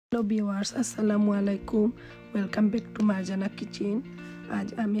Hello viewers, আসসালামু আলাইকুম। Welcome back to Marjana kitchen. আজ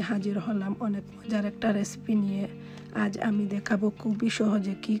আমি হাজির হলাম অনেক মজার একটা রেসিপি নিয়ে। আজ আমি দেখাবো খুবই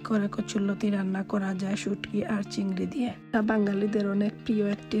সহজে কি করে কচুরলতি রান্না করা যায় শুটকি আর চিংড়ি দিয়ে। এটা বাঙালিদের অনেক প্রিয়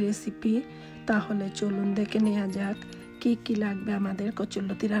একটি রেসিপি। তাহলে চলুন দেখে নেওয়া যাক কি কি লাগবে আমাদের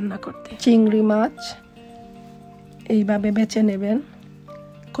কচুরলতি রান্না করতে। চিংড়ি মাছ এইভাবে বেছে নেবেন।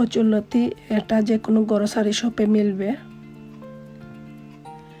 কচুরলতি এটা যে কোনো গ্রোসারি শপে মিলবে।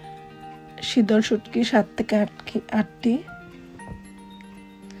 শীতল শুটকি 7 থেকে 8টি,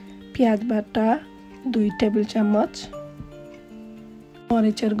 পেঁয়াজ বাটা 2 টেবিল চামচ,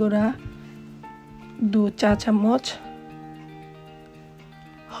 মরিচের গুঁড়া 2 চা চামচ,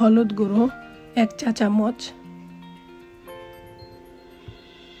 হলুদ গুঁড়ো 1 চা চামচ,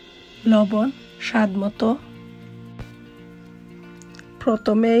 লবণ স্বাদ মতো।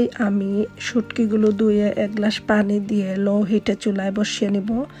 প্রথমেই আমি শুটকিগুলো ধুয়ে 1 গ্লাস পানি দিয়ে লো হিটে চুলায় বসিয়ে নিব।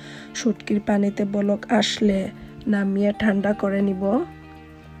 শুটকির পানিতে বলক আসলে নামিয়ে ঠান্ডা করে নিব।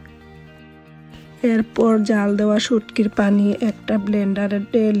 এরপর জাল দেওয়া শুটকির পানি একটা ব্লেন্ডারে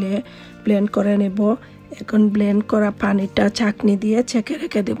ঢেলে ব্লেন্ড করে নেব। এখন ব্লেন্ড করা পানিটা ছাঁকনি দিয়ে ছেঁকে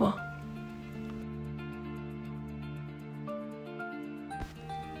রেখে দেব।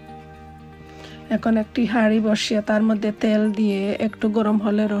 এখন একটি হাঁড়ি বসিয়ে তার মধ্যে তেল দিয়ে একটু গরম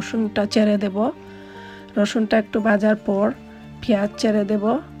হলে রসুনটা ছেড়ে দেব। রসুনটা একটু ভাজার পর পেঁয়াজ ছেড়ে দেব।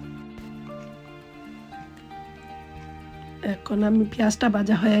 এখন আমি পেঁয়াজটা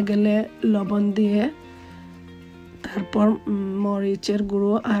ভাজা হয়ে গেলে লবণ দিয়ে তারপর মরিচের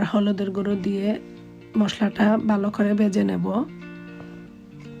গুঁড়ো আর হলুদের গুঁড়ো দিয়ে মশলাটা ভালো করে ভেজে নেব।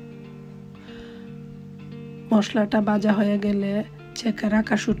 মশলাটা ভাজা হয়ে গেলে ছেঁকে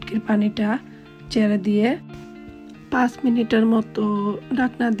রাখা শুটকির পানিটা ছেড়ে দিয়ে 5 মিনিটের মতো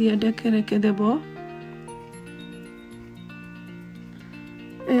ঢাকনা দিয়ে ঢেকে রেখে দেব।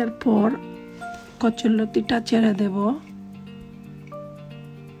 এরপর কচুরলতিটা ছেড়ে দেব।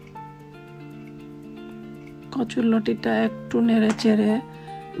 কচুরলতিটা একটু নেড়ে চেড়ে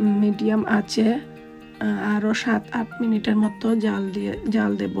মিডিয়াম আঁচে আরো 7-8 মিনিটের মতো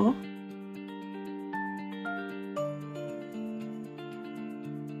জাল দেব।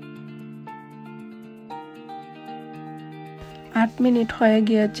 8 মিনিট হয়ে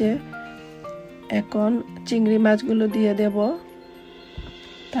গিয়েছে। এখন চিংড়ি মাছগুলো দিয়ে দেব।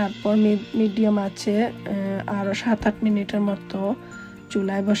 তারপর মিডিয়াম আছে আরো 7-8 মিনিটের মতো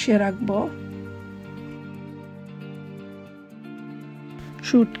চুলায় বসিয়ে রাখবো।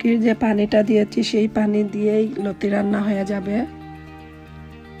 শুটকির যে পানিটা দিয়েছি সেই পানি দিয়েই লতি রান্না হয়ে যাবে।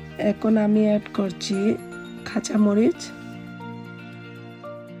 এখন আমি অ্যাড করছি কাঁচামরিচ।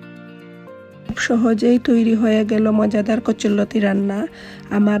 সহজেই তৈরি হয়ে গেল মজাদার কচুরলতি রান্না।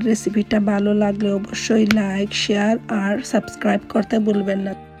 আমার রেসিপিটা ভালো লাগলে অবশ্যই লাইক, শেয়ার আর সাবস্ক্রাইব করতে ভুলবেন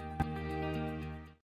না।